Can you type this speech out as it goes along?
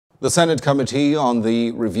The Senate Committee on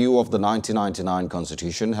the Review of the 1999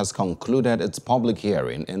 Constitution has concluded its public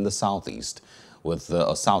hearing in the Southwest, with the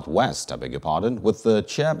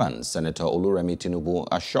chairman, Senator Oluremi Tinubu,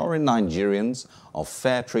 assuring Nigerians of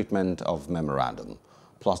fair treatment of memorandum.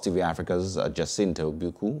 Plus TV Africa's Jacinta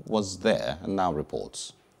Obiukwu was there and now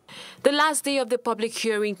reports. The last day of the public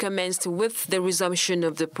hearing commenced with the resumption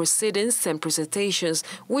of the proceedings and presentations,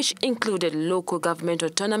 which included local government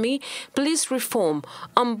autonomy, police reform,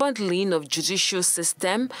 unbundling of judicial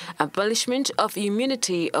system, abolishment of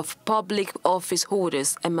immunity of public office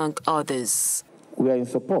holders, among others. We are in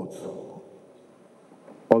support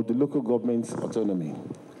of the local government's autonomy,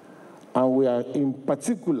 and we are in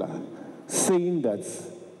particular saying that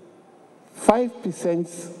 5%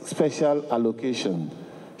 special allocation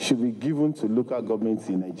should be given to local governments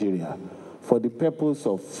in Nigeria for the purpose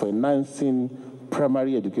of financing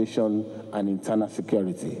primary education and internal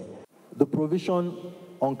security. The provision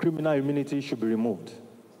on criminal immunity should be removed.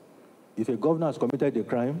 If a governor has committed a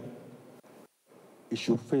crime, he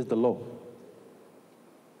should face the law.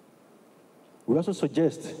 We also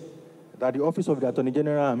suggest that the Office of the Attorney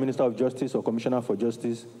General and Minister of Justice or Commissioner for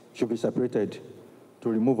Justice should be separated to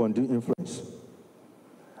remove undue influence.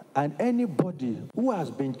 And anybody who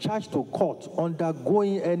has been charged to court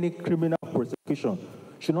undergoing any criminal prosecution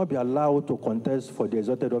should not be allowed to contest for the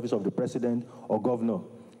exalted office of the president or governor.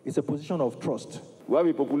 It's a position of trust. We have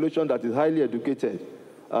a population that is highly educated.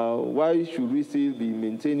 Why should we still be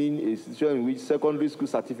maintaining a situation in which secondary school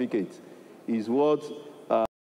certificate is what